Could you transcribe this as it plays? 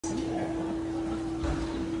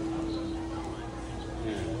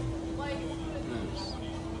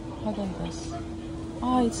Haagen-Dazs.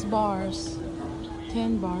 Ah, it's bars.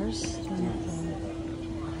 10 bars. 10.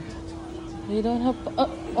 They don't have.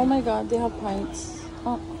 Oh my God, they have pints.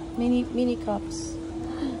 Oh, mini cups.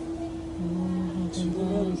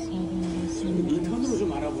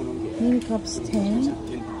 Mini cups 10.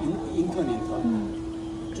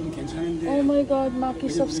 Oh my God,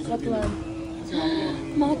 Mackie'S of Scotland.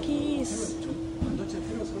 Mackie'S.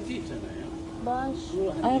 Bunch.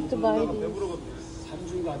 I have to buy these.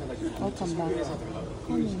 I'll come back.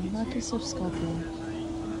 Mackie'S of Scotland.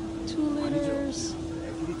 2 liters.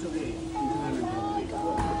 Oh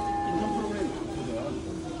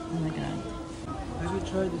my God. Have you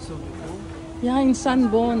tried this one before? Yeah, in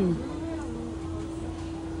Sanborn.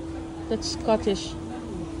 That's Scottish.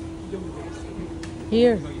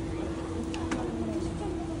 Here.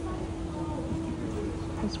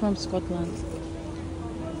 It's from Scotland.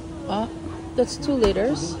 Ah, that's 2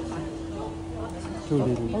 liters. 2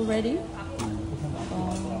 liters. Already?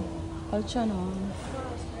 Oh, I'll turn on.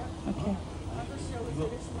 Okay.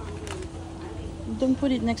 Don't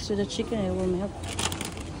put it next to the chicken, it will melt.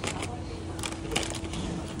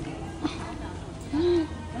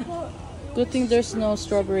 Good thing there's no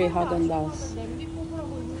strawberry Haagen-Dazs.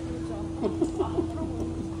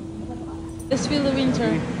 Let's feel the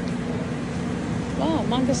winter. Wow,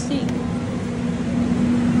 mangosteen.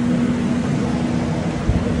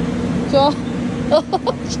 So,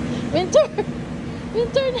 winter!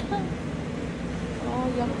 Winter now! Oh,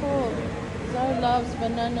 Yakult. Zara loves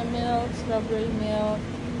banana milk, strawberry milk,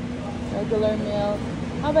 regular milk.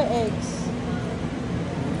 How about eggs?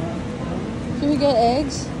 Can we get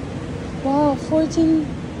eggs? Wow, 14.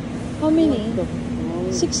 How many?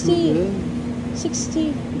 60.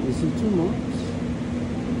 60. Is it too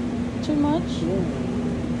much? Too much? Yeah.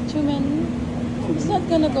 Too many? It's not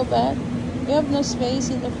gonna go bad. We have no space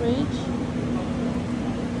in the fridge.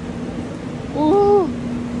 Ooh,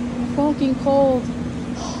 fucking cold.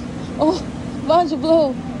 Oh, bunch of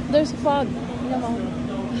blow. There's fog. No.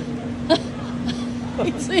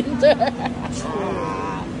 It's in there.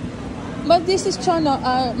 But this is chono,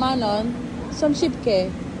 manon, some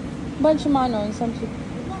shipke. Bunch of manon, some ship.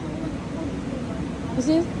 Is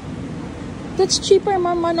it? That's cheaper,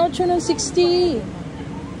 ma'am. Manon chono 60.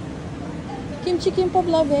 Kimchi kimbap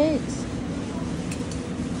love eggs.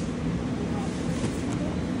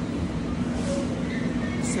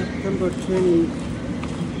 September 20,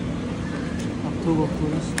 October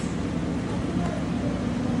 1st.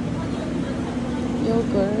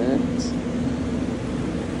 Yogurt.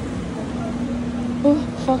 Oh,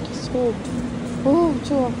 fuck, it's cold. Oh,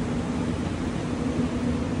 chua.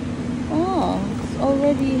 Oh, it's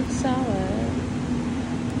already sour.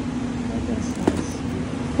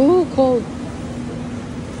 Oh, cold.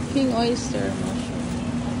 King oyster mushroom.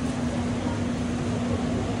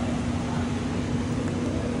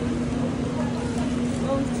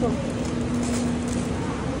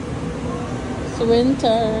 It's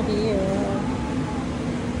winter here.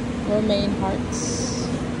 Romaine hearts.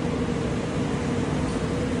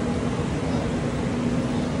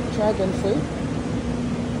 Dragon fruit.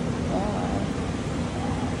 Wow.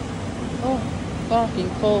 Oh, fucking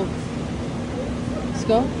cold. Let's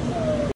go.